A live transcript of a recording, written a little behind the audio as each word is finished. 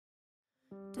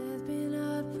Death be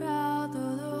not proud,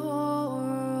 though the whole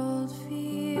world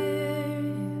fear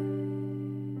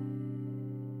you.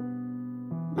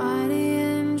 Mighty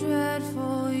and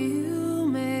dreadful you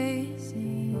may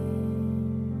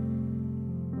seem,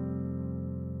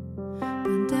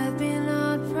 but death be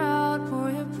not proud, for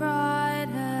your pride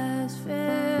has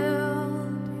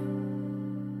failed you.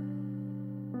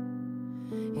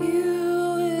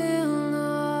 You will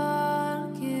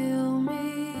not kill me,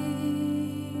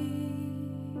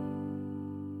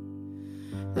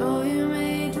 though you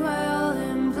may dwell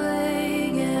in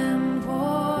plague and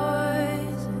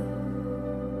poison.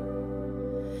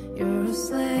 You're a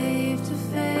slave to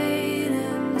fate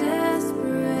and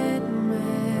desperate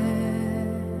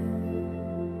man.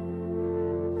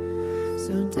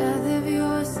 So death, if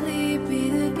you're asleep, be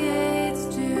the gates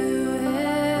to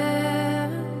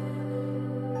hell.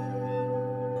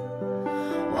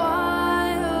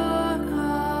 Why your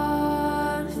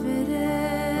confidence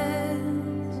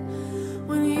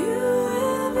when you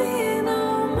will be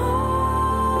no more?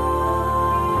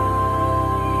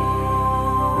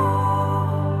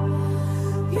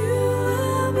 You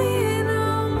will be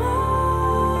no more.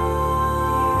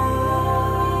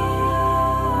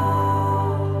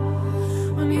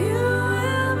 When you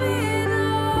will be no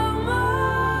more.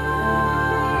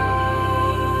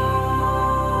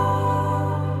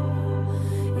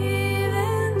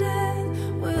 Even death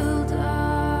will die.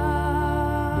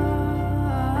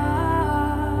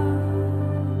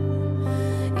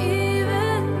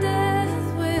 Even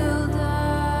death will die.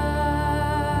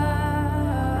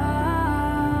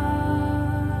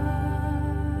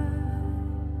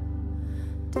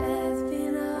 Death be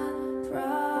not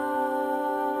proud.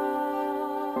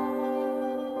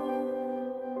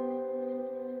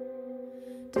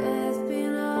 Death be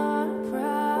not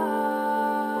proud.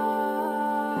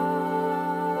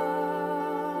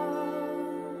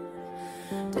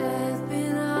 Death be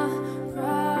not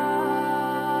proud.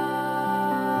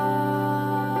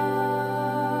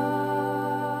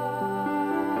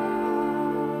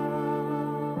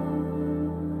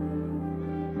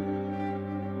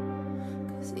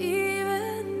 'Cause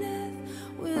even death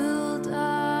will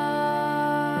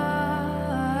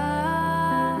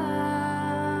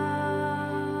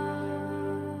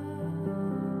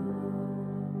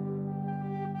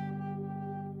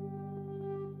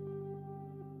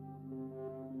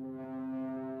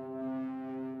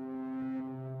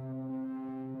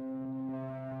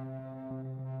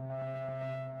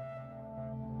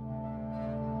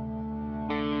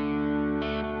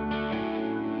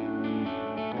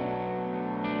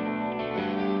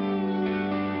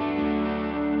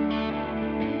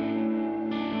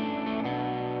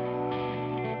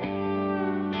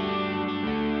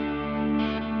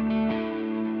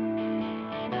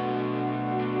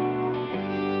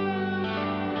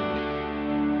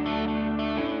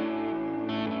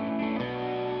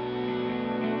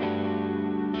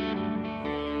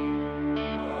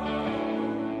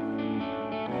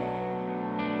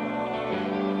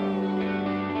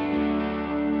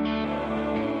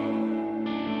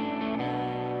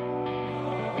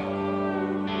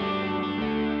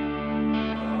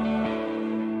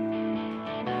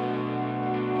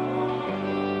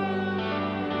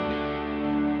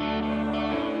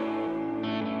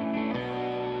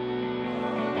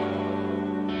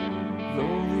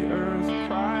Though the earth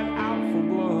cried out for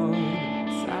blood,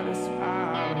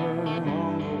 satisfied her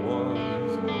hunger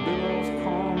was. Billows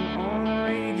calm on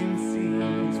raging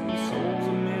seas, when souls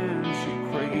of men she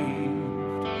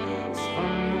craved.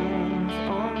 Sun moons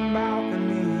on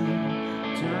balcony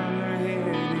turn their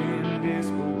head in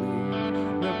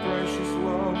disbelief. The precious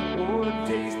love would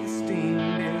taste the steam,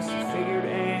 disfigured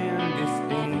and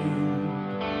disdained.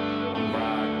 On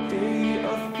bright day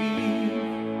a thief,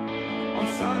 on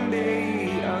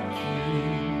Sunday a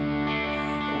king,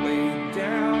 laid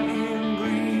down in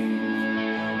grief,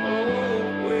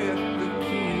 oh, with the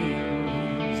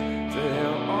kings to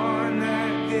hell on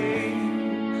that day.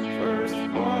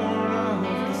 Firstborn of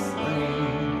the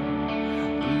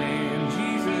slain, the man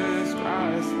Jesus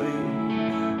Christ lay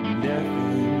death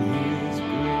in his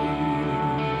grave.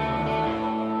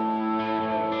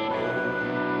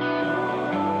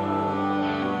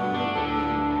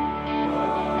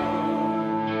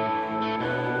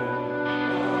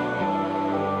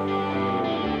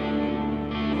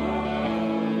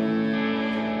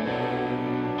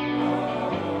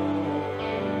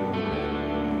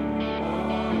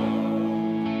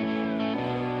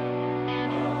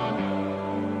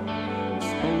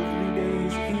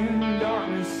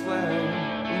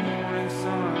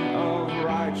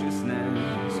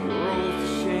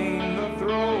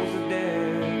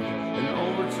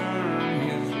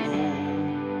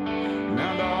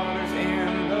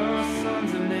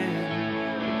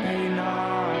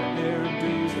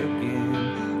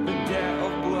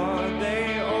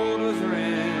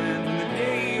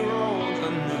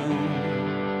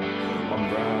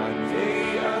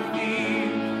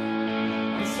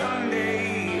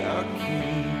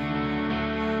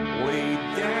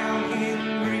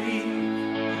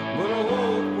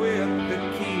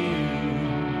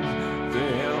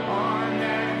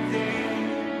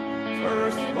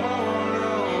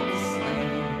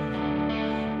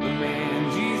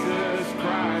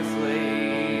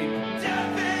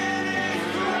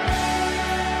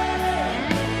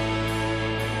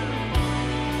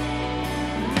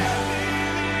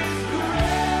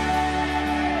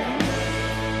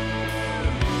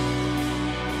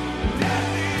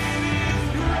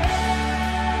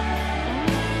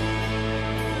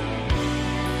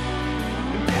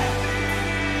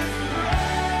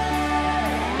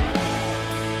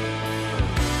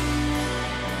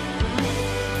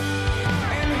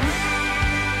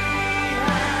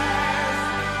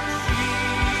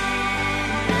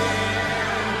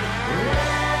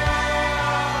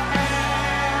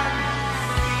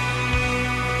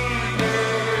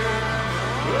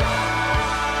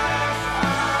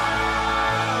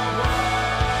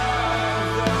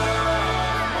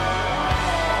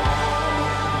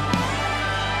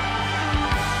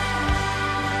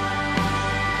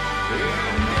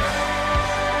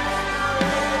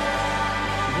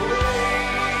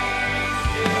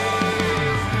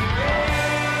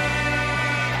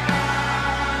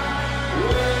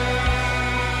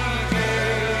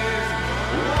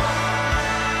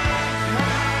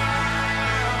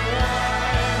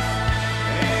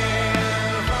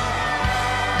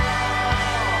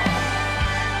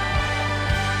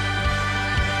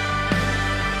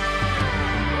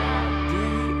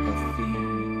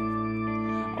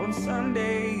 on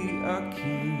Sunday a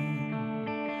king,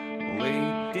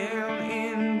 laid down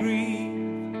in grief,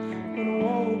 but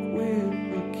woke with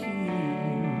the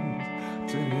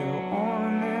keys to hell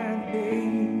on that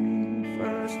day.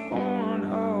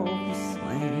 Firstborn of the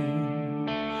slain,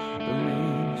 the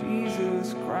man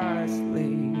Jesus Christ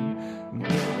laid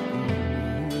dead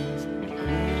in his grave.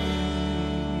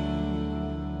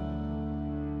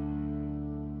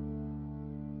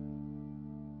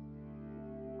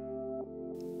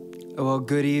 Well,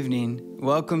 good evening.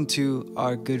 Welcome to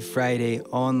our Good Friday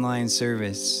online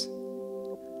service.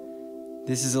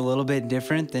 This is a little bit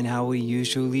different than how we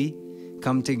usually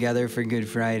come together for Good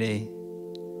Friday.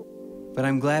 But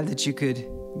I'm glad that you could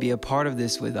be a part of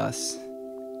this with us.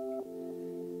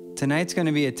 Tonight's going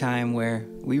to be a time where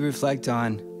we reflect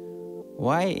on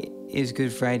why is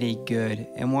Good Friday good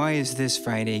and why is this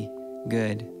Friday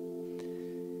good?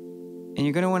 And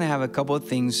you're going to want to have a couple of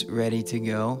things ready to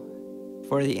go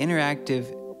for the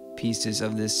interactive pieces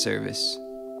of this service.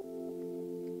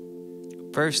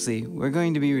 Firstly, we're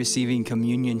going to be receiving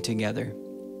communion together.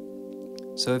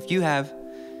 So if you have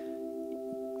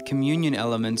communion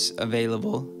elements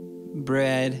available,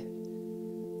 bread,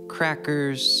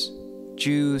 crackers,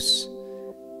 juice,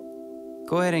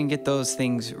 go ahead and get those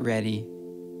things ready.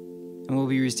 And we'll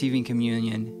be receiving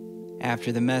communion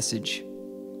after the message.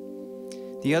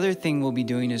 The other thing we'll be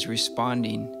doing is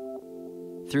responding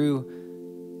through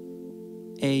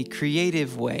a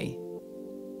creative way.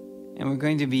 And we're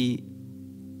going to be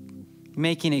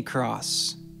making a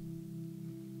cross.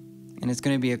 And it's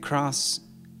going to be a cross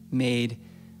made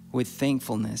with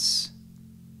thankfulness.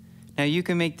 Now you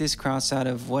can make this cross out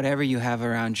of whatever you have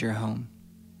around your home.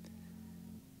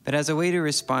 But as a way to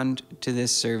respond to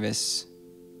this service,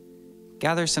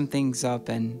 gather some things up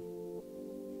and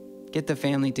get the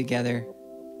family together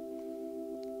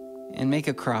and make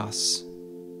a cross.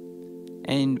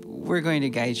 And we're going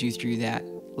to guide you through that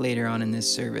later on in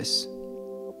this service.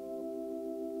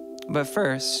 But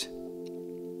first,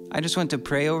 I just want to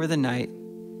pray over the night,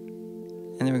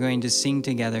 and then we're going to sing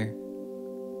together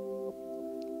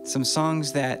some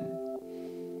songs that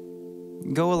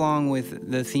go along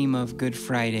with the theme of Good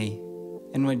Friday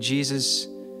and what Jesus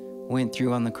went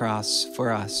through on the cross for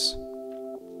us.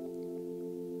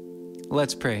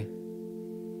 Let's pray.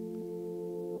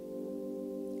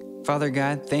 Father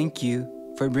God, thank you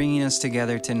for bringing us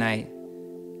together tonight.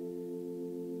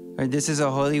 Lord, this is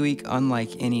a Holy Week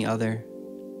unlike any other.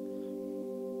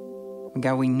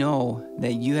 God, we know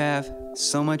that you have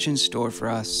so much in store for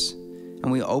us,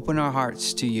 and we open our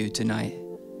hearts to you tonight.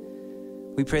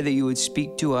 We pray that you would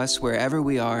speak to us wherever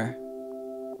we are.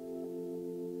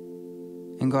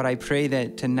 And God, I pray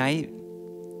that tonight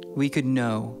we could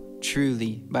know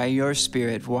truly by your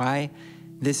Spirit why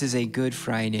this is a Good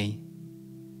Friday,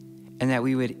 and that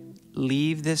we would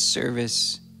leave this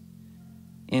service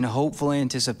in hopeful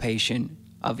anticipation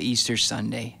of Easter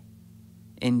Sunday.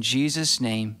 In Jesus'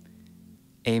 name,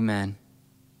 amen.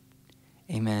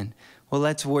 Amen. Well,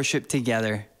 let's worship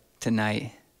together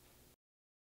tonight.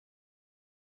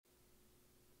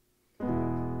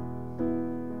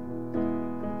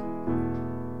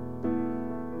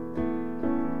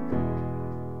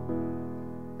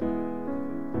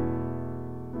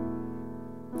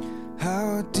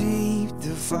 How deep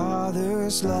the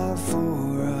Father's love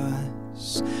for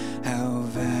us, how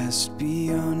vast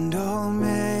beyond all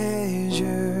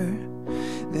measure,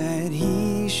 that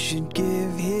he should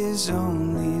give his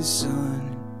only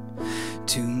Son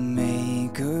to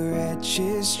make a wretch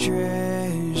his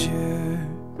treasure.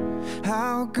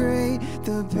 How great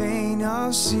the pain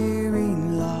of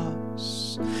searing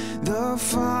loss, the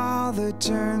Father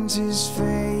turns his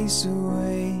face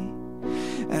away,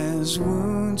 as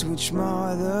wounds which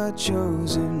mar the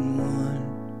chosen one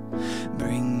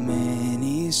bring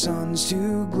many sons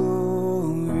to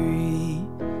glory.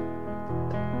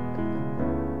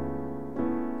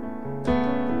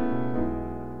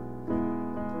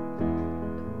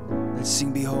 Let's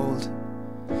sing, behold,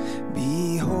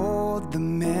 behold the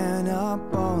man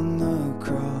upon the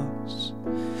cross,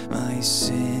 my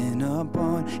sin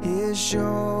upon his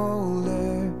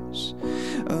shoulders.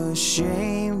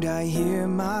 Ashamed, I hear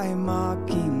my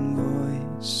mocking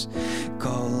voice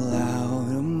call out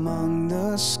among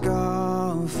the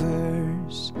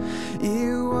scoffers.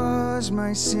 It was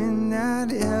my sin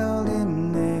that held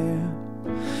him there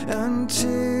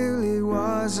until it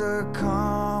was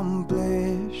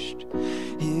accomplished.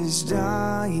 His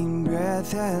dying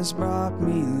breath has brought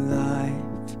me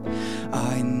life.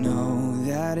 I know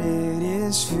that it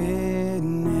is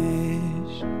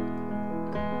finished.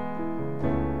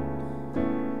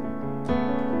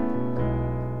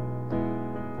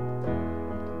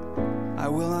 I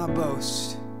will not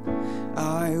boast.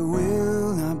 I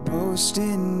will not boast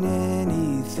in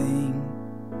anything.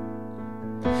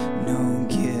 No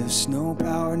gifts, no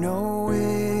power, no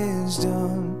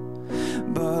wisdom,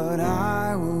 but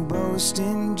I will boast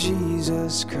in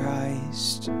Jesus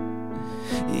Christ,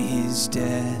 His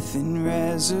death and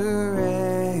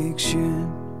resurrection.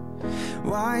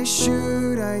 Why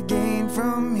should I gain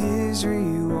from His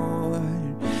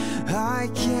reward? I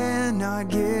cannot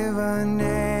give an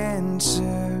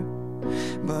answer,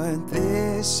 but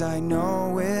this I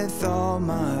know with all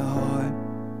my heart: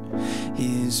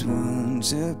 His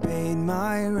wounds have paid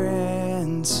my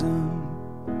ransom.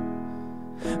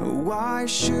 Why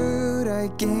should I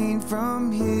gain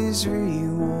from His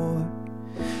reward?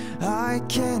 I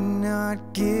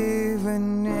cannot give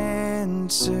an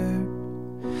answer,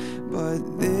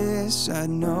 but this I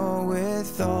know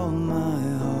with all my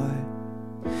heart: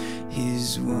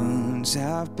 His wounds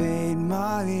have paid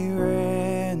my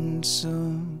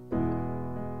ransom.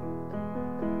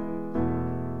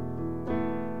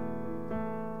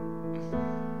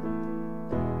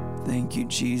 Thank you,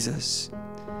 Jesus.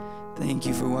 Thank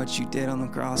you for what you did on the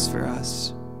cross for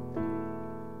us.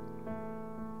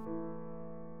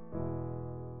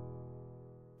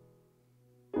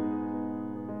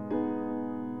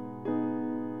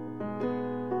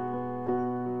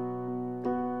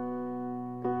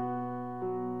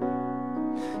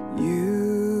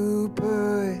 You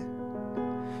put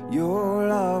your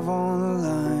love on the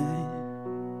line,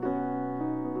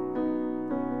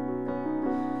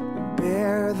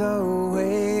 bear the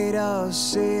weight of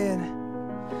sin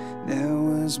that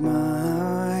was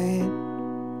mine,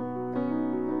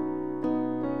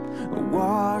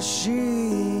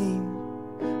 washing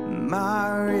my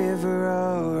river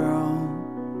around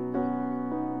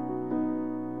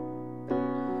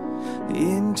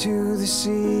into the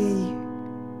sea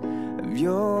of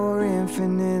your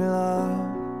infinite love.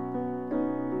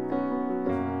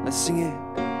 Let's sing it.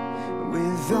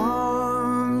 With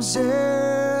arms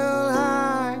held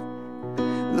high,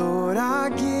 Lord, I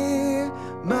give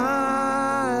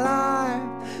my life,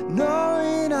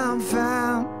 knowing I'm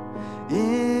found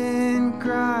in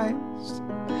Christ,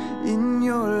 in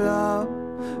your love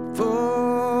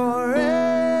forever.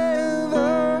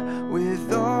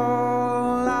 With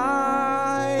all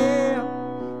I am,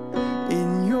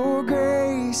 in your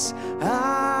grace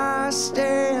I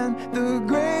stand, the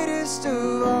greatest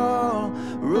of all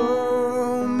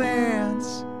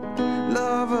romance,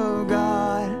 love of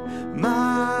God,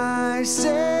 my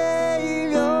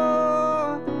Savior.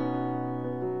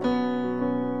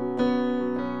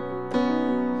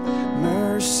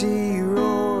 Mercy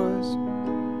roars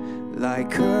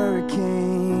like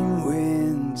hurricane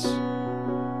winds,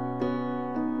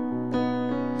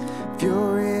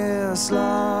 furious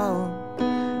love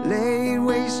laid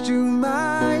waste to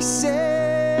my sin,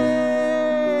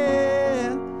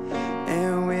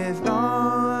 and with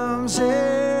arms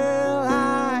held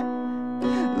high,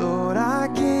 Lord, I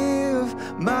give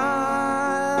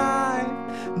my life,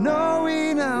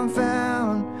 knowing I'm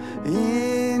found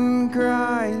in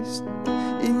Christ,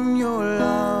 in your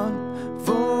love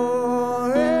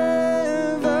forever.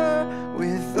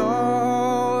 With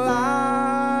all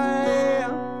I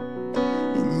am,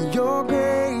 in your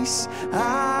grace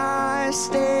I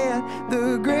stand,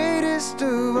 the greatest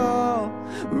of all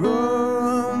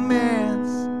romance,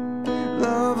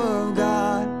 love of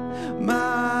God,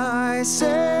 my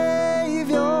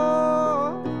Savior.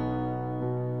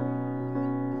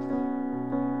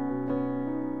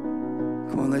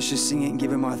 Come on, let's just sing it and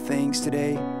give Him our thanks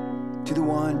today. To the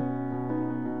one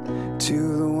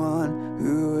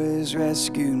who has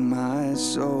rescued my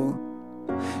soul,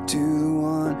 to the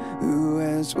one who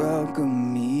has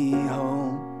welcomed me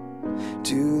home,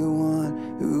 to the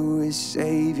one who is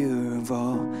Savior of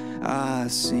all, I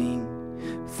sing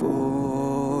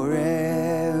forever.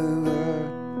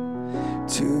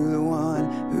 To the one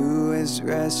who has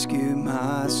rescued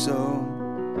my soul,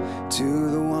 to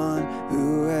the one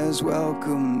who has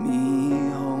welcomed me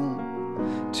home,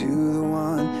 to the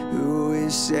one who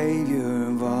is Savior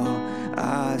of all,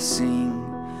 I sing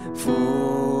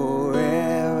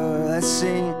forever. Let's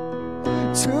sing.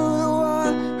 To the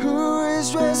one who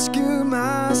has rescued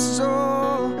my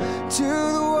soul, to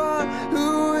the one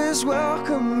who has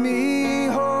welcomed me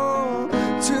home,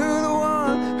 to the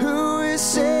one who is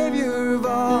Savior of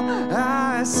all,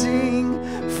 I sing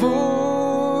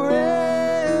forever.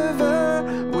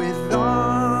 With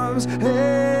arms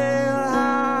held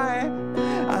high,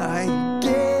 I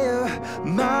give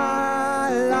my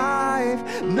life,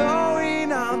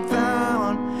 knowing I'm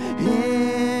found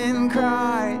in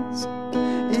Christ,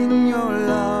 in your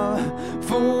love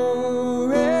forever.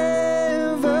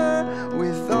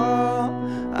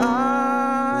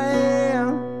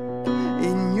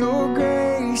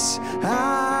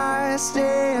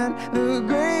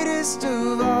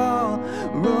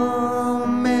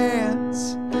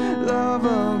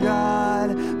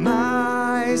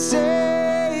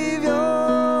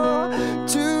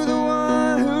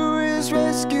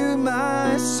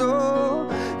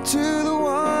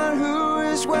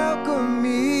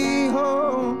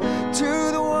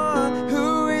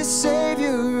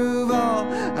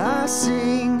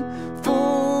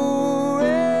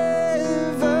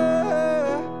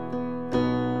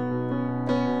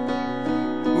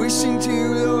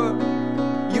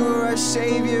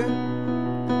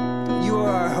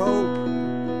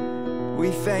 We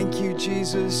thank you,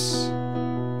 Jesus.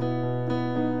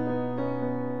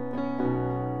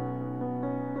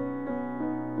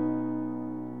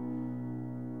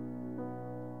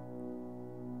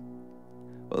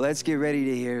 Well, let's get ready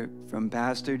to hear from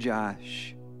Pastor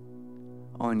Josh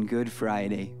on Good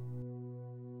Friday.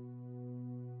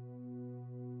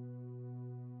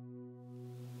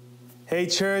 Hey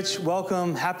church,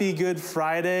 welcome. Happy Good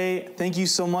Friday. Thank you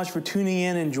so much for tuning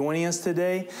in and joining us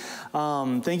today.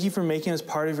 Thank you for making us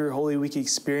part of your Holy Week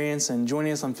experience and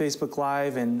joining us on Facebook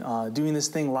Live and doing this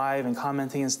thing live and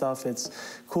commenting and stuff. It's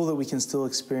cool that we can still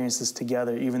experience this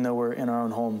together even though we're in our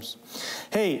own homes.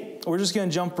 Hey, we're just going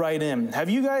to jump right in. Have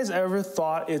you guys ever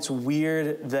thought it's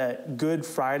weird that Good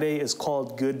Friday is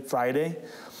called Good Friday?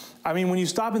 I mean, when you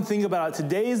stop and think about it,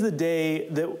 today is the day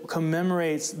that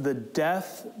commemorates the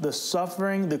death, the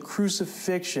suffering, the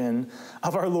crucifixion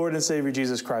of our Lord and Savior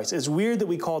Jesus Christ. It's weird that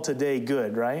we call today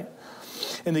good, right?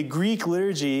 In the Greek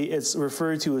liturgy, it's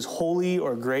referred to as Holy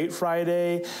or Great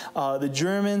Friday. The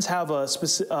Germans have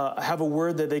a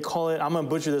word that they call it. I'm going to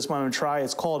butcher this, but I'm going to try.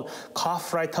 It's called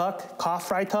Karfreitag.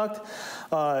 Karfreitag.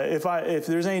 If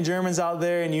there's any Germans out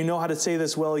there and you know how to say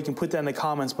this well, you can put that in the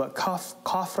comments. But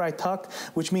Karfreitag,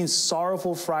 which means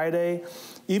Sorrowful Friday.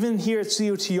 Even here at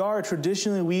COTR,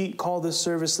 traditionally we call this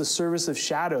service the service of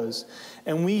shadows,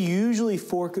 and we usually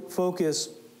focus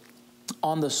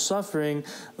on the suffering,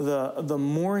 the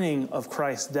mourning of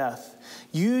Christ's death.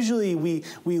 Usually we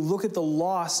look at the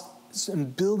loss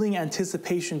and building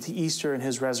anticipation to Easter and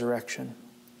his resurrection.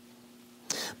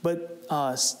 But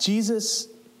Jesus,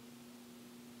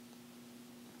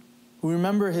 we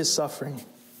remember his suffering.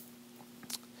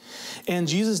 And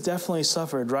Jesus definitely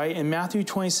suffered, right? In Matthew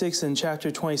 26 and chapter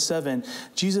 27,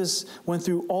 Jesus went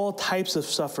through all types of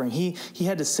suffering. He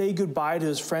had to say goodbye to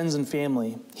his friends and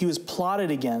family. He was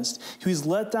plotted against. He was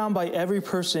let down by every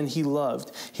person he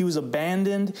loved. He was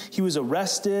abandoned. He was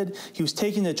arrested. He was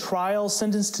taken to trial,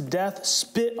 sentenced to death,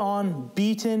 spit on,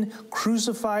 beaten,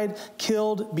 crucified,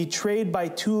 killed, betrayed by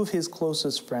two of his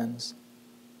closest friends.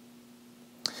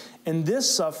 And this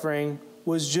suffering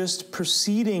was just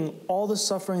preceding all the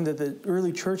suffering that the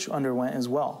early church underwent as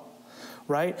well,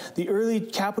 right? The early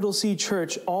capital C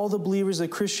church, all the believers, the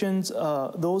Christians,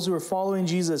 those who were following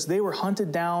Jesus, they were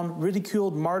hunted down,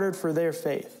 ridiculed, martyred for their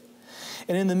faith.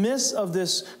 And in the midst of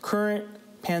this current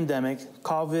pandemic,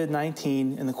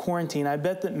 COVID-19, and the quarantine, I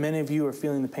bet that many of you are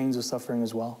feeling the pains of suffering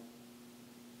as well.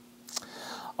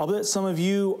 I'll bet some of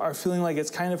you are feeling like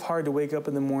it's kind of hard to wake up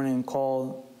in the morning and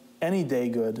call any day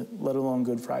good, let alone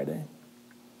Good Friday.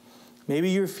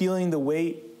 Maybe you're feeling the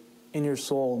weight in your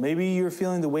soul. Maybe you're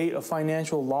feeling the weight of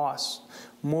financial loss,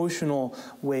 emotional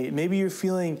weight. Maybe you're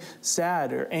feeling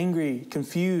sad or angry,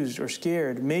 confused or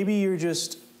scared. Maybe you're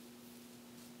just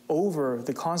over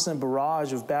the constant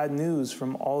barrage of bad news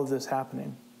from all of this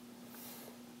happening.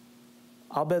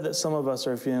 I'll bet that some of us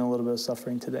are feeling a little bit of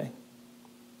suffering today.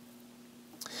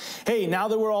 Hey, now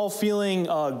that we're all feeling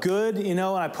good, and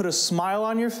I put a smile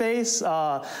on your face,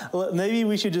 maybe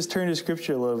we should just turn to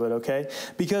Scripture a little bit, okay?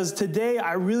 Because today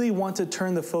I really want to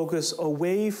turn the focus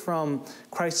away from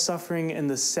Christ's suffering and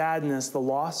the sadness, the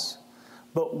loss,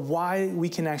 but why we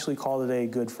can actually call today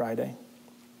Good Friday.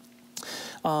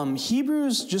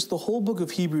 Hebrews, just the whole book of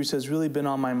Hebrews has really been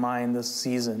on my mind this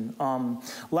season.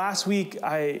 Last week,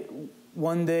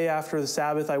 one day after the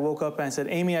Sabbath, I woke up and I said,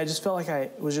 Amy, I just felt like I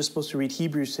was just supposed to read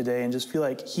Hebrews today and just feel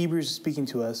like Hebrews is speaking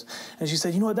to us. And she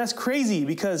said, you know what, that's crazy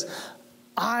because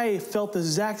I felt the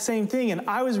exact same thing and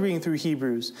I was reading through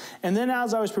Hebrews. And then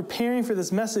as I was preparing for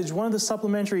this message, one of the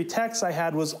supplementary texts I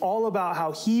had was all about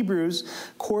how Hebrews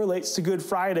correlates to Good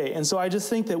Friday. And so I just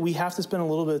think that we have to spend a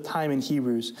little bit of time in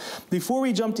Hebrews. Before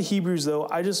we jump to Hebrews, though,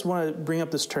 I just want to bring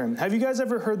up this term. Have you guys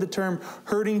ever heard the term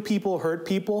hurting people hurt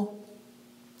people?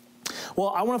 Well,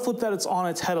 I want to flip that on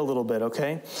its head a little bit,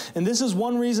 okay? And this is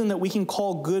one reason that we can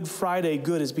call Good Friday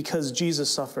good is because Jesus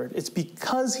suffered. It's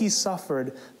because he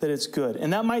suffered that it's good.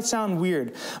 And that might sound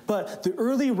weird, but the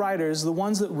early writers, the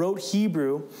ones that wrote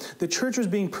Hebrew, the church was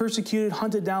being persecuted,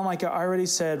 hunted down, like I already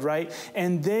said, right?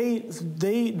 And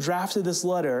they drafted this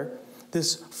letter,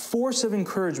 this force of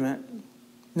encouragement,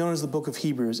 known as the book of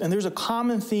Hebrews. And there's a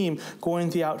common theme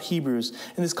going throughout Hebrews.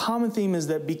 And this common theme is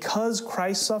that because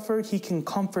Christ suffered, he can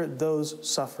comfort those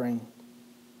suffering.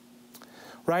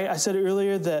 Right? I said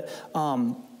earlier that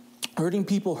hurting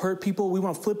people hurt people. We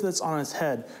want to flip this on its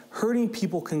head. Hurting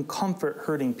people can comfort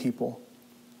hurting people.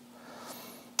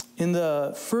 In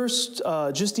the first,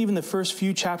 just even the first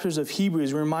few chapters of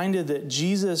Hebrews, we're reminded that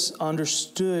Jesus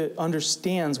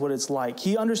understands what it's like.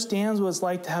 He understands what it's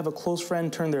like to have a close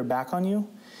friend turn their back on you.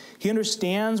 He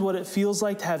understands what it feels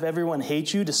like to have everyone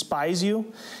hate you, despise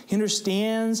you. He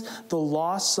understands the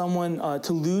loss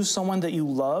to lose someone that you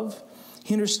love.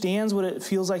 He understands what it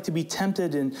feels like to be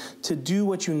tempted and to do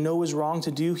what you know is wrong to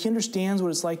do. He understands what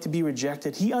it's like to be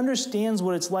rejected. He understands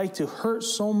what it's like to hurt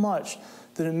so much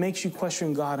that it makes you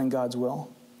question God and God's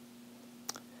will.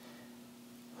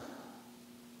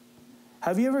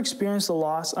 Have you ever experienced a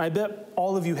loss? I bet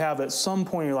all of you have at some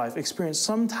point in your life experienced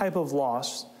some type of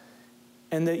loss,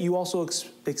 and that you also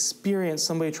experience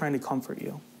somebody trying to comfort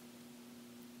you.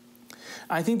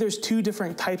 I think there's two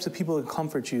different types of people that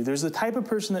comfort you. There's the type of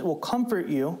person that will comfort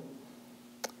you,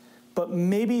 but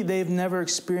maybe they've never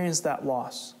experienced that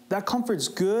loss. That comfort's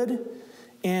good,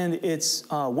 and it's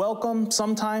welcome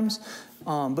sometimes,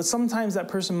 but sometimes that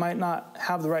person might not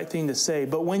have the right thing to say.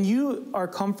 But when you are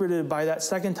comforted by that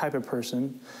second type of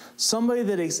person, somebody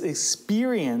that has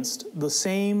experienced the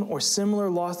same or similar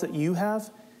loss that you have,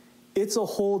 it's a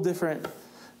whole different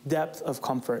depth of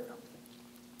comfort.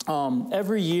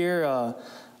 Every year,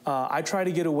 I try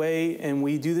to get away, and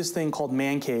we do this thing called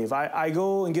Man Cave. I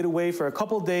go and get away for a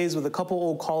couple days with a couple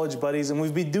old college buddies, and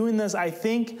we've been doing this, I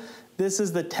think, this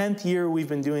is the 10th year we've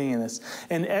been doing this.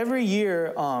 And every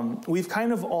year, we've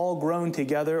kind of all grown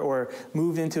together or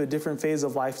moved into a different phase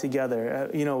of life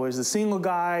together. You know, there's a single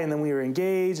guy, and then we were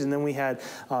engaged, and then we had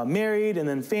married, and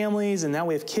then families, and now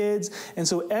we have kids. And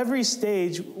so every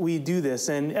stage we do this.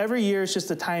 And every year it's just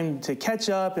a time to catch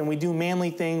up, and we do manly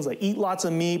things like eat lots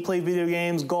of meat, play video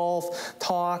games, golf,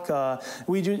 talk.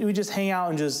 We just hang out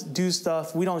and just do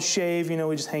stuff. We don't shave, you know,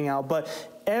 we just hang out. But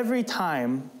every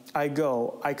time I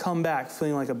come back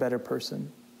feeling like a better person.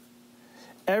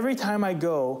 Every time I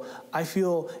go, I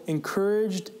feel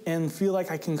encouraged and feel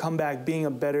like I can come back being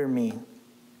a better me.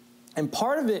 And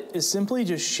part of it is simply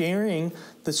just sharing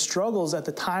the struggles at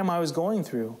the time I was going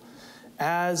through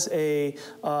as a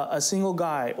single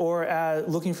guy, or as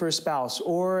looking for a spouse,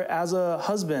 or as a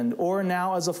husband, or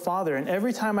now as a father. And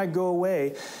every time I go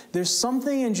away, there's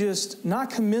something in just not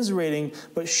commiserating,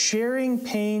 but sharing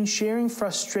pain, sharing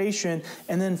frustration,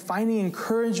 and then finding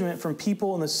encouragement from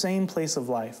people in the same place of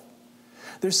life.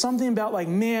 There's something about like,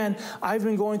 man, I've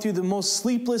been going through the most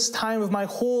sleepless time of my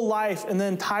whole life, and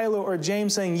then Tyler or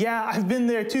James saying, yeah, I've been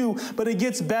there too, but it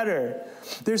gets better.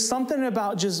 There's something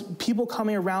about just people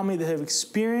coming around me that have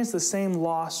experienced the same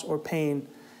loss or pain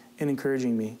and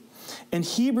encouraging me. And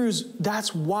Hebrews,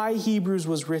 that's why Hebrews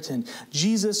was written.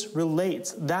 Jesus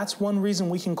relates. That's one reason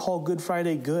we can call Good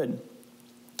Friday good.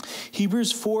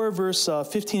 Hebrews 4, verse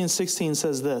 15 and 16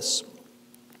 says this: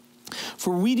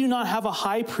 "For we do not have a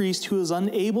high priest who is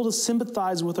unable to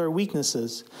sympathize with our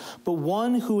weaknesses, but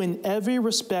one who in every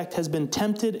respect has been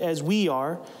tempted as we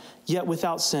are, yet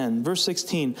without sin." Verse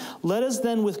 16, "Let us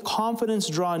then with confidence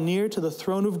draw near to the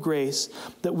throne of grace,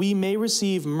 that we may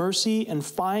receive mercy and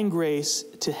find grace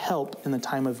to help in the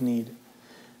time of need."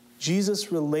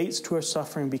 Jesus relates to our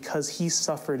suffering because he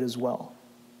suffered as well.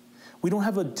 We don't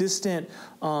have a distant,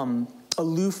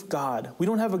 aloof God. We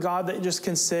don't have a God that just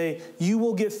can say, you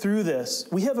will get through this.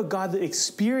 We have a God that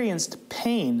experienced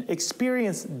pain,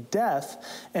 experienced death,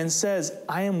 and says,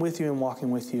 I am with you and walking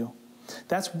with you.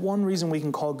 That's one reason we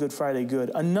can call Good Friday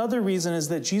good. Another reason is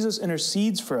that Jesus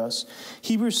intercedes for us.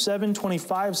 Hebrews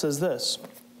 7:25 says this: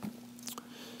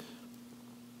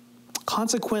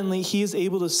 "Consequently, he is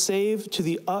able to save to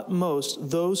the utmost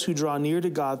those who draw near to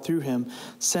God through him,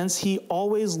 since he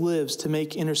always lives to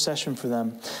make intercession for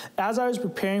them." As I was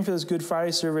preparing for this Good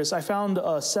Friday service, I found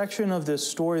a section of this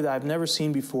story that I've never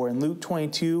seen before. In Luke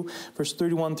 22, verse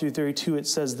 31 through 32, it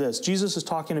says this. Jesus is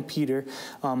talking to Peter,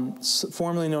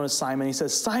 formerly known as Simon. He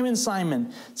says, "Simon, Simon,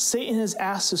 Satan has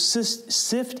asked to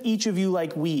sift each of you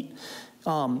like wheat.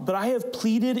 But I have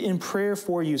pleaded in prayer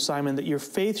for you, Simon, that your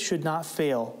faith should not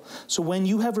fail. So when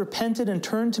you have repented and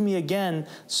turned to me again,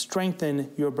 strengthen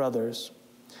your brothers."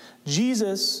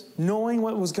 Jesus, knowing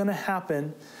what was going to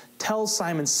happen, tells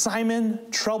Simon, Simon,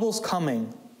 trouble's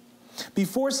coming.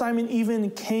 Before Simon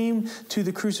even came to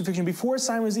the crucifixion, before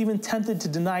Simon was even tempted to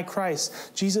deny Christ,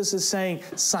 Jesus is saying,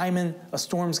 Simon, a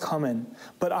storm's coming.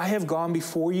 But I have gone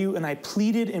before you, and I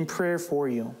pleaded in prayer for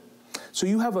you. So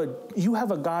you have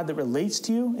a God that relates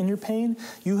to you in your pain.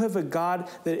 You have a God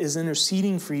that is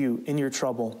interceding for you in your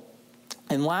trouble.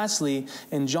 And lastly,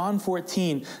 in John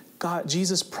 14,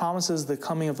 Jesus promises the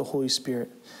coming of the Holy Spirit.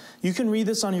 You can read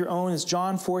this on your own. It's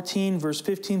John 14, verse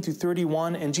 15 through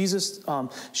 31. And Jesus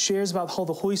shares about how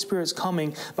the Holy Spirit's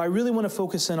coming. But I really want to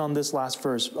focus in on this last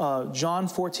verse. John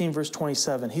 14, verse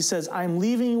 27. He says, "I'm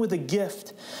leaving you with a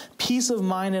gift, peace of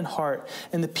mind and heart.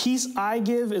 And the peace I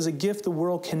give is a gift the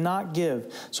world cannot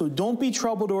give. So don't be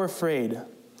troubled or afraid."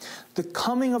 The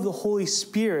coming of the Holy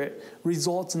Spirit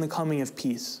results in the coming of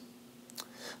peace.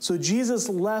 So Jesus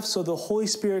left so the Holy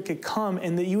Spirit could come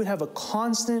and that you would have a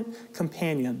constant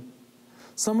companion,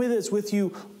 somebody that's with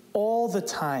you all the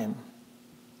time.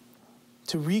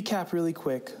 To recap really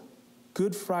quick,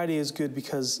 Good Friday is good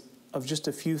because of just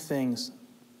a few things.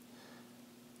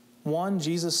 One,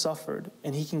 Jesus suffered,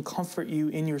 and he can comfort you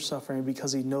in your suffering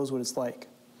because he knows what it's like.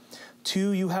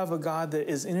 Two, you have a God that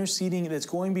is interceding, that's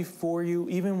going before you,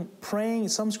 even praying.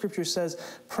 Some scripture says,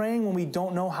 praying when we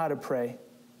don't know how to pray.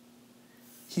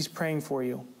 He's praying for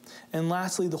you. And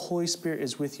lastly, the Holy Spirit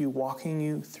is with you, walking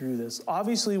you through this.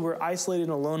 Obviously, we're isolated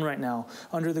and alone right now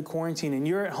under the quarantine, and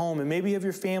you're at home, and maybe you have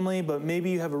your family, but maybe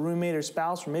you have a roommate or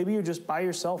spouse, or maybe you're just by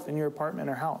yourself in your apartment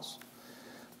or house.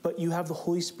 But you have the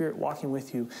Holy Spirit walking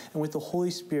with you, and with the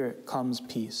Holy Spirit comes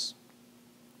peace.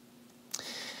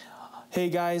 Hey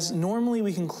guys, normally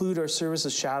we conclude our service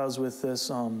of shadows with this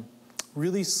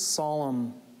really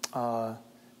solemn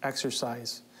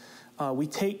exercise. We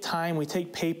take time, we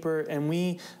take paper, and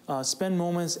we spend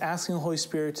moments asking the Holy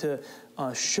Spirit to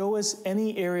show us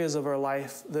any areas of our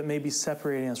life that may be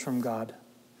separating us from God.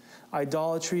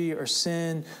 Idolatry or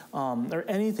sin or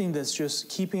anything that's just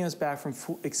keeping us back from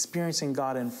experiencing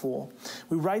God in full.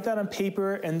 We write that on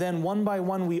paper, and then one by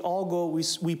one we all go,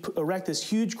 we erect this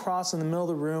huge cross in the middle of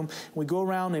the room. We go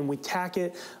around and we tack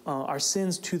it, our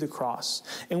sins to the cross.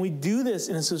 And we do this,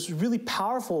 and it's this really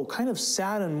powerful, kind of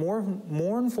sad and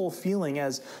mournful feeling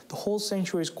as the whole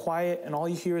sanctuary is quiet and all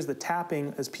you hear is the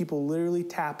tapping as people literally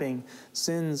tapping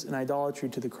sins and idolatry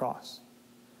to the cross.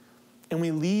 And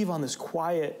we leave on this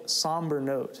quiet, somber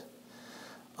note.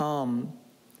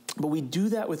 But we do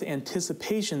that with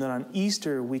anticipation that on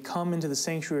Easter, we come into the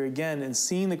sanctuary again and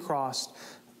seeing the cross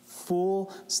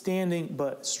full, standing,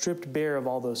 but stripped bare of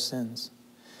all those sins.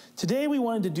 Today, we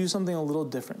wanted to do something a little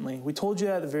differently. We told you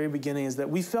at the very beginning is that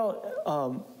we felt,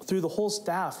 through the whole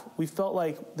staff, we felt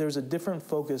like there's a different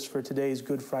focus for today's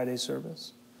Good Friday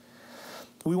service.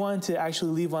 We wanted to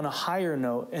actually leave on a higher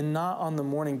note and not on the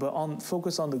morning, but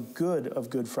focus on the good of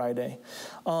Good Friday.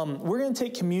 We're going to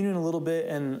take communion a little bit,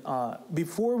 and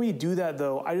before we do that,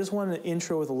 though, I just wanted to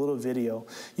intro with a little video.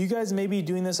 You guys may be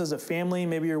doing this as a family.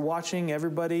 Maybe you're watching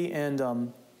everybody,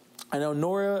 and I know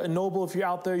Nora and Noble, if you're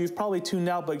out there, you've probably tuned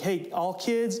out, but hey, all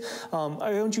kids, I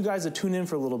want you guys to tune in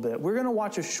for a little bit. We're going to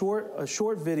watch a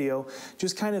short video,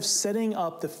 just kind of setting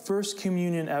up the first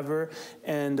communion ever,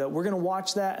 and we're going to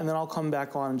watch that, and then I'll come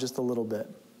back on in just a little bit.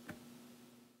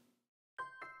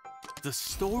 The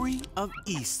story of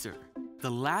Easter,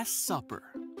 the Last Supper.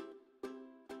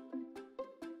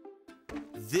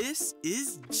 This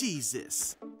is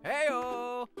Jesus.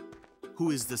 Hey-o! Who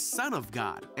is the Son of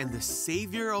God and the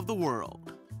Savior of the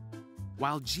world.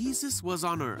 While Jesus was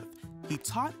on earth, he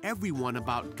taught everyone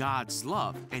about God's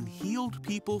love and healed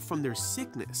people from their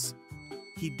sickness.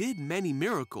 He did many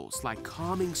miracles like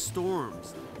calming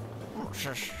storms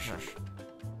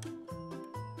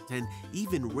and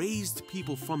even raised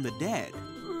people from the dead.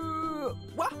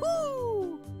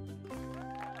 Wahoo!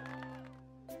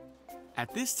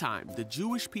 At this time, the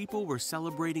Jewish people were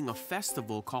celebrating a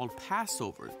festival called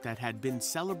Passover that had been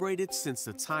celebrated since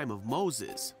the time of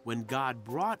Moses, when God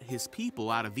brought his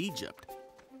people out of Egypt.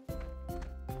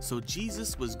 So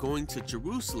Jesus was going to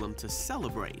Jerusalem to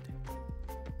celebrate.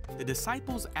 The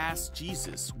disciples asked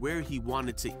Jesus where he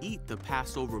wanted to eat the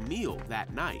Passover meal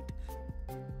that night.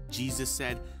 Jesus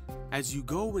said, "As you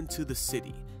go into the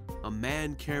city, a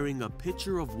man carrying a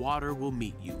pitcher of water will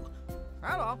meet you.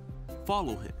 Hello.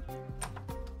 Follow him.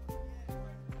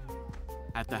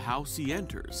 At the house he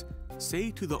enters,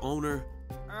 say to the owner,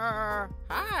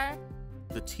 Hi.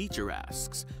 The teacher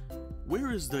asks,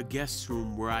 where is the guest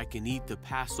room where I can eat the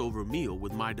Passover meal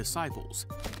with my disciples?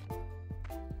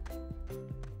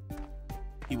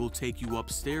 He will take you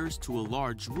upstairs to a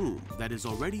large room that is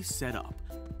already set up.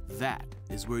 That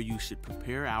is where you should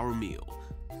prepare our meal.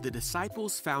 The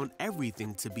disciples found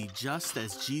everything to be just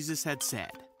as Jesus had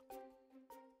said.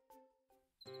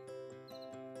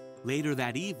 Later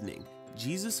that evening,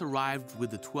 Jesus arrived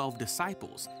with the 12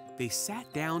 disciples. They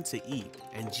sat down to eat,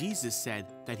 and Jesus said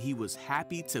that he was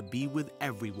happy to be with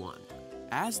everyone.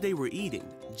 As they were eating,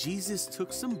 Jesus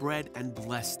took some bread and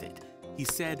blessed it. He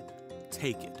said,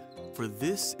 "Take it, for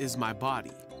this is my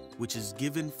body, which is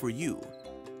given for you."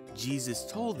 Jesus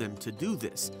told them to do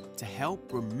this to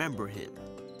help remember him.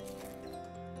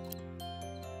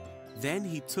 Then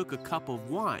he took a cup of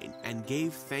wine and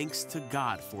gave thanks to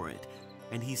God for it.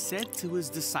 And he said to his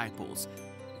disciples,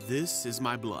 "This is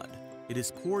my blood. It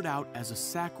is poured out as a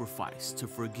sacrifice to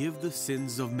forgive the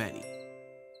sins of many."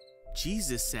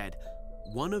 Jesus said,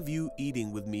 "One of you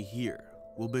eating with me here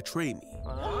will betray me."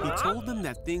 He told them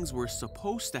that things were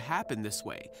supposed to happen this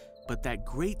way, but that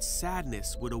great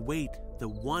sadness would await the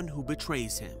one who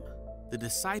betrays him. The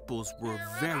disciples were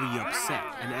very upset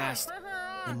and asked,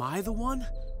 "Am I the one?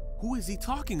 Who is he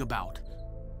talking about?"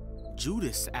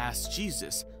 Judas asked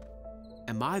Jesus,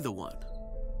 "Am I the one?"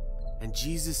 And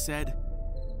Jesus said,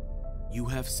 "You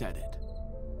have said it."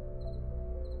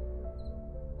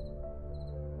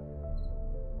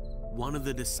 One of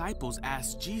the disciples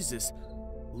asked Jesus,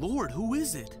 "Lord, who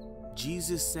is it?"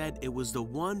 Jesus said it was the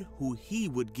one who he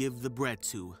would give the bread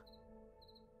to.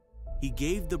 He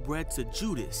gave the bread to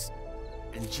Judas,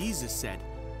 and Jesus said,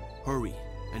 "Hurry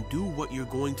and do what you're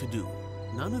going to do."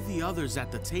 None of the others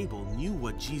at the table knew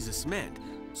what Jesus meant,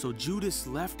 so Judas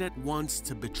left at once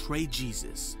to betray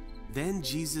Jesus. Then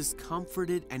Jesus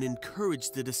comforted and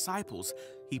encouraged the disciples.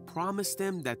 He promised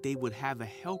them that they would have a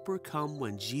helper come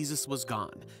when Jesus was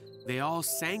gone. They all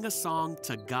sang a song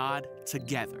to God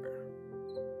together.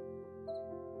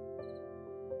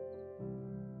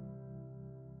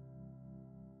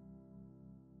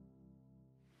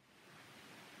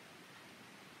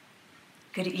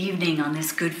 Good evening on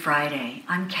this Good Friday.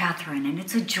 I'm Catherine, and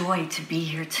it's a joy to be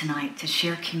here tonight to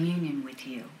share communion with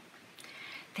you.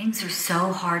 Things are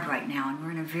so hard right now, and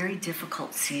we're in a very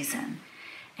difficult season.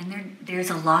 And there's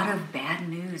a lot of bad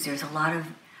news. There's a lot of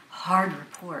hard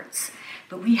reports.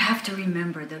 But we have to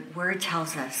remember the Word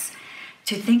tells us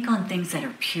to think on things that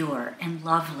are pure and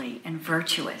lovely and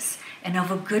virtuous and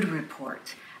of a good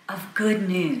report, of good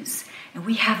news. And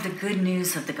we have the good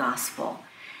news of the gospel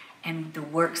and the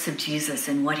works of Jesus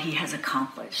and what he has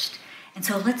accomplished. And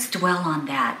so let's dwell on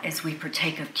that as we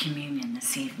partake of communion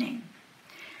this evening.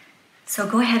 So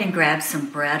go ahead and grab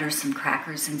some bread or some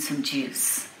crackers and some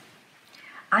juice.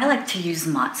 I like to use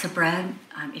matzah bread.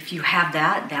 If you have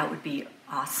that, that would be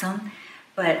awesome.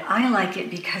 But I like it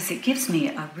because it gives me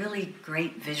a really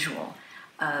great visual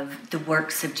of the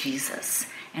works of Jesus,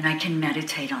 and I can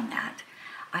meditate on that.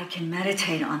 I can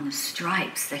meditate on the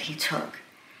stripes that he took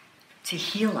to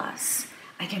heal us.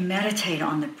 I can meditate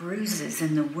on the bruises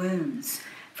and the wounds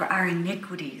for our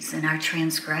iniquities and our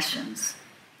transgressions,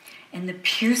 and the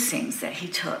piercings that he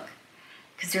took,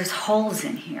 because there's holes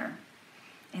in here,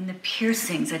 and the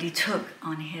piercings that he took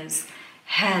on his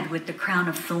head with the crown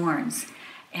of thorns,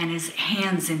 and his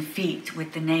hands and feet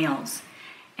with the nails,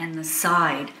 and the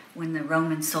side when the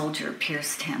Roman soldier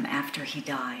pierced him after he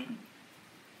died.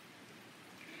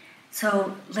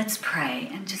 So let's pray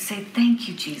and just say, thank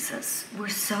you, Jesus. We're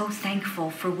so thankful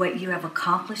for what you have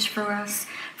accomplished for us,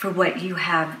 for what you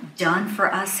have done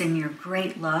for us in your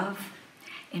great love,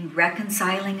 in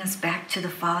reconciling us back to the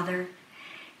Father,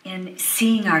 in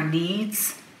seeing our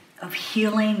needs of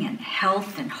healing and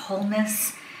health and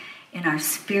wholeness in our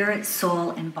spirit,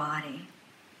 soul, and body.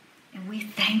 And we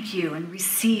thank you and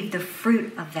receive the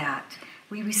fruit of that.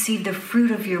 We receive the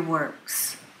fruit of your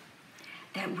works,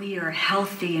 that we are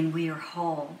healthy and we are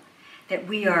whole, that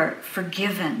we are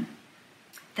forgiven,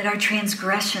 that our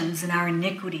transgressions and our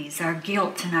iniquities, our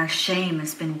guilt and our shame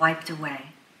has been wiped away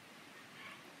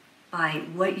by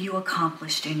what you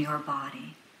accomplished in your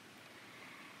body.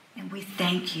 And we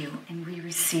thank you and we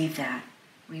receive that.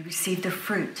 We receive the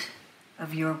fruit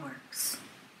of your works.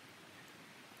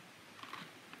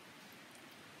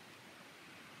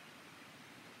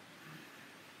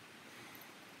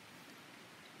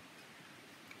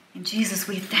 And Jesus,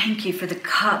 we thank you for the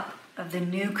cup of the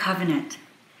new covenant,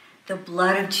 the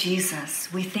blood of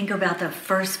Jesus. We think about the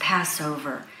first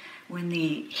Passover when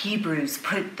the Hebrews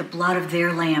put the blood of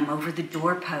their lamb over the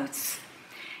doorposts.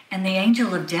 And the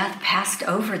angel of death passed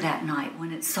over that night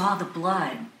when it saw the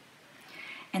blood.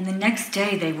 And the next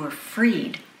day they were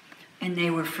freed and they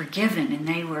were forgiven and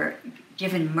they were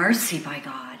given mercy by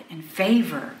God and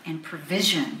favor and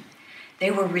provision.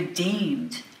 They were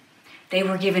redeemed. They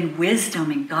were given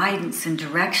wisdom and guidance and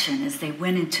direction as they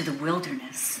went into the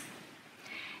wilderness.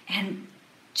 And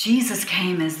Jesus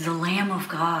came as the Lamb of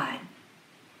God.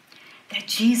 That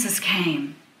Jesus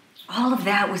came, all of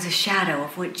that was a shadow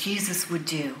of what Jesus would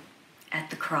do at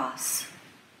the cross.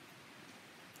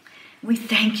 We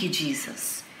thank you,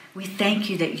 Jesus. We thank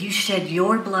you that you shed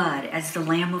your blood as the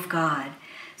Lamb of God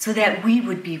so that we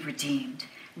would be redeemed,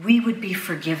 we would be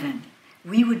forgiven,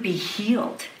 we would be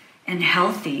healed and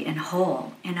healthy and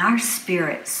whole in our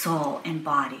spirit, soul, and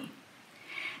body,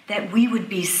 that we would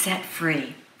be set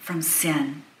free from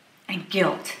sin and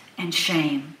guilt and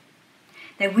shame,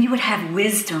 that we would have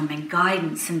wisdom and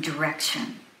guidance and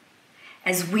direction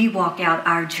as we walk out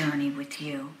our journey with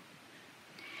you.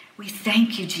 We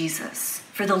thank you, Jesus,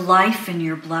 for the life in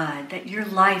your blood, that your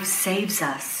life saves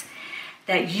us,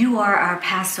 that you are our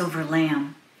Passover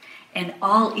lamb, and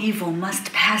all evil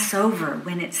must pass over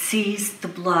when it sees the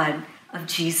blood of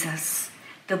Jesus,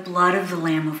 the blood of the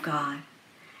Lamb of God.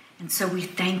 And so we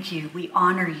thank you, we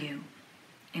honor you,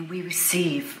 and we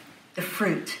receive the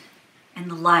fruit and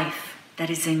the life that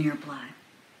is in your blood.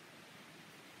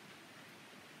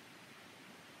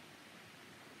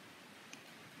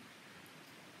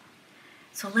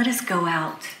 So let us go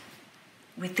out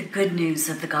with the good news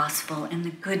of the gospel and the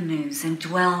good news and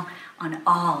dwell on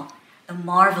all the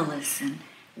marvelous and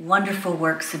wonderful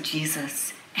works of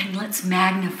Jesus. And let's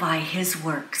magnify his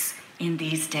works in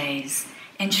these days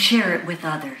and share it with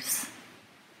others.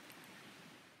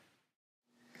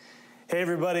 Hey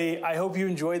everybody, I hope you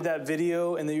enjoyed that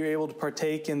video and that you were able to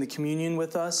partake in the communion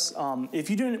with us. If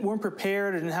you weren't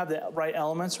prepared or didn't have the right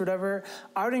elements or whatever,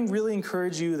 I would really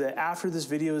encourage you that after this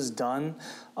video is done,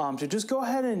 to just go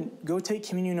ahead and go take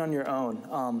communion on your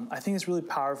own. I think it's really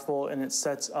powerful and it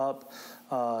sets up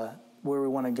where we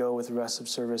want to go with the rest of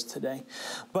service today.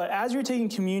 But as you're taking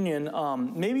communion,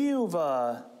 maybe you've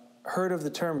heard of the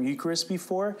term Eucharist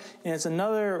before, and it's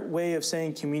another way of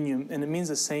saying communion, and it means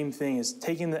the same thing as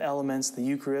taking the elements, the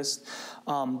Eucharist.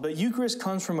 But Eucharist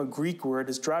comes from a Greek word.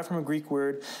 It's derived from a Greek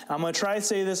word. I'm going to try to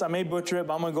say this. I may butcher it,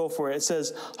 but I'm going to go for it. It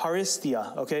says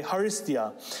haristia, okay?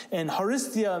 Haristia. And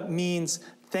haristia means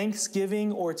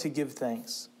thanksgiving or to give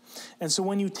thanks. And so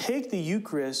when you take the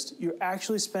Eucharist, you're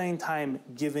actually spending time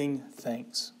giving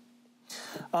thanks.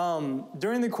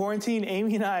 During the quarantine,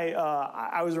 Amy and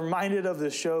I was reminded of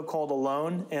this show called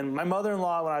Alone, and my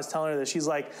mother-in-law, when I was telling her that, she's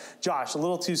like, Josh, a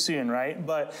little too soon, right?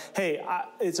 But hey,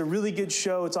 it's a really good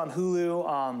show. It's on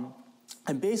Hulu.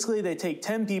 And basically they take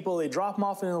 10 people, they drop them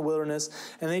off in the wilderness,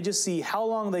 and they just see how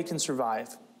long they can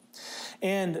survive.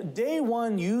 And day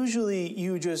one, usually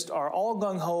you just are all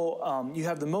gung-ho, you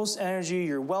have the most energy,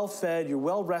 you're well-fed, you're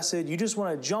well-rested, you just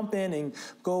want to jump in and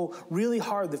go really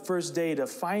hard the first day to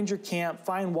find your camp,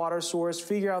 find water source,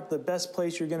 figure out the best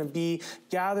place you're going to be,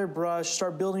 gather brush,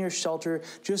 start building your shelter,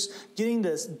 just getting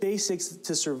the basics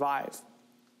to survive.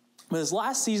 But this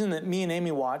last season that me and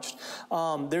Amy watched,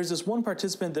 there's this one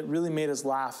participant that really made us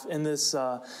laugh. And this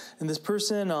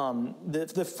person,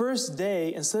 the first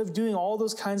day, instead of doing all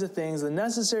those kinds of things, the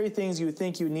necessary things you would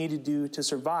think you would need to do to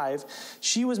survive,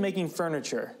 she was making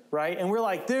furniture, right? And we're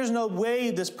like, there's no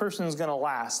way this person is going to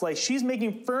last. Like, she's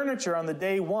making furniture on the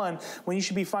day one when you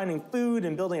should be finding food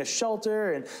and building a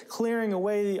shelter and clearing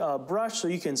away brush so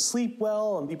you can sleep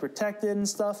well and be protected and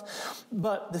stuff.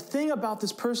 But the thing about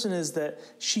this person is that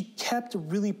she kept a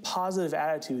really positive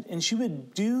attitude, and she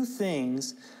would do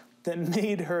things that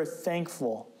made her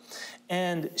thankful.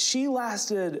 And she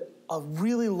lasted a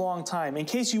really long time. In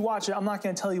case you watch it, I'm not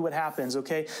going to tell you what happens,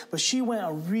 okay? But she went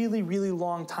a really, really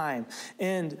long time.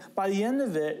 And by the end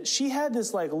of it, she had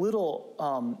this like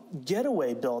little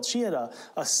getaway built. She had a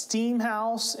steam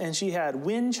house, and she had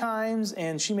wind chimes,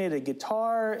 and she made a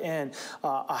guitar, and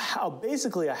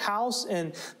basically a house.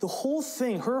 And the whole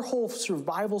thing, her whole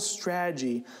survival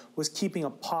strategy was keeping a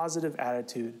positive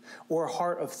attitude or a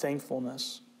heart of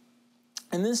thankfulness.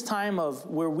 In this time of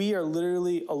where we are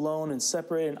literally alone and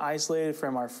separated and isolated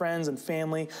from our friends and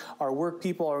family, our work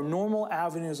people, our normal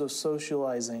avenues of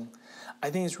socializing, I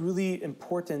think it's really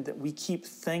important that we keep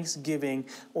thanksgiving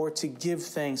or to give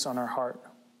thanks on our heart.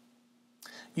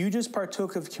 You just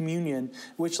partook of communion,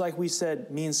 which, like we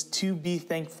said, means to be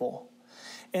thankful.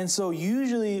 And so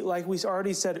usually, like we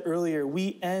already said earlier,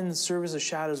 we end Service of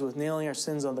Shadows with nailing our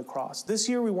sins on the cross. This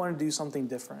year, we want to do something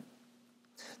different.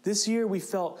 This year, we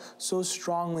felt so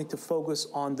strongly to focus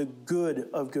on the good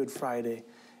of Good Friday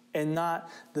and not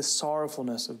the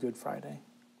sorrowfulness of Good Friday.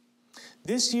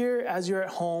 This year, as you're at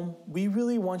home, we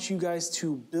really want you guys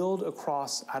to build a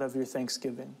cross out of your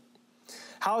Thanksgiving.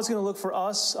 How it's going to look for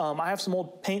us, I have some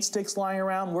old paint sticks lying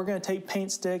around. We're going to take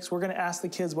paint sticks. We're going to ask the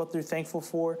kids what they're thankful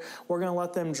for. We're going to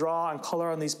let them draw and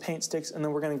color on these paint sticks, and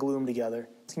then we're going to glue them together.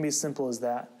 It's going to be as simple as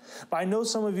that. But I know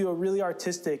some of you are really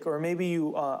artistic, or maybe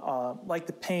you like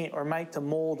to paint or like to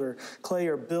mold or clay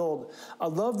or build.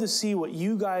 I'd love to see what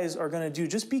you guys are going to do.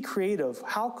 Just be creative.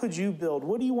 How could you build?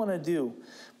 What do you want to do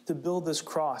to build this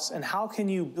cross? And how can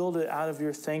you build it out of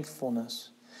your thankfulness?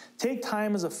 Take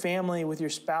time as a family with your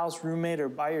spouse, roommate, or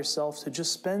by yourself to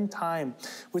just spend time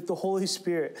with the Holy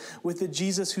Spirit, with the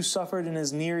Jesus who suffered and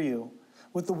is near you,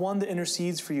 with the one that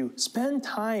intercedes for you. Spend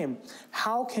time.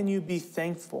 How can you be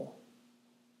thankful?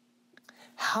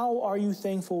 How are you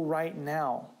thankful right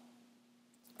now?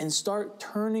 And start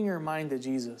turning your mind to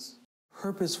Jesus.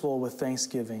 Purposeful with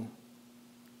thanksgiving.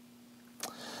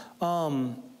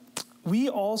 We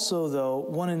also, though,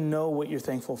 want to know what you're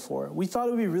thankful for. We thought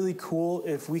it would be really cool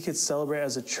if we could celebrate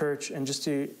as a church and just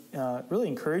to really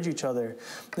encourage each other.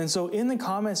 And so in the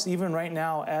comments, even right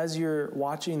now, as you're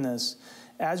watching this,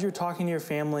 as you're talking to your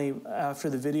family after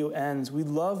the video ends, we'd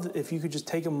love if you could just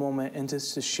take a moment and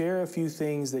just to share a few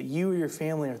things that you or your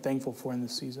family are thankful for in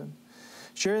this season.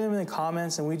 Share them in the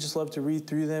comments, and we just love to read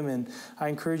through them, and I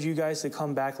encourage you guys to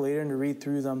come back later and to read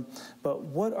through them. But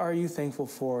what are you thankful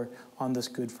for on this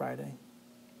Good Friday?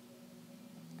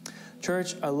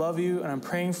 Church, I love you, and I'm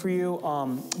praying for you.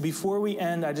 Before we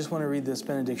end, I just want to read this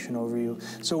benediction over you.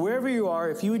 So wherever you are,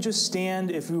 if you would just stand,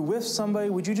 if you're with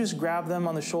somebody, would you just grab them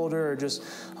on the shoulder or just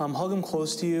hug them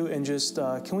close to you, and just,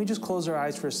 can we just close our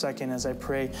eyes for a second as I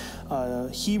pray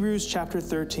Hebrews chapter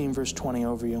 13, verse 20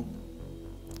 over you.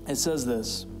 It says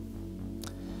this: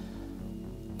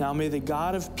 "Now may the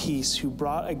God of peace, who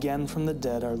brought again from the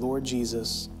dead our Lord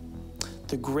Jesus,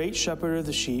 the great shepherd of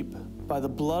the sheep, by the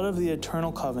blood of the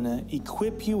eternal covenant,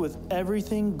 equip you with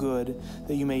everything good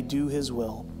that you may do his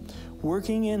will,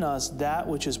 working in us that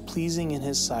which is pleasing in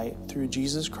his sight, through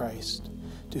Jesus Christ,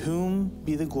 to whom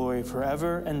be the glory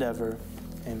forever and ever.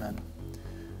 Amen."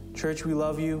 Church, we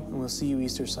love you, and we'll see you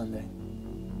Easter Sunday.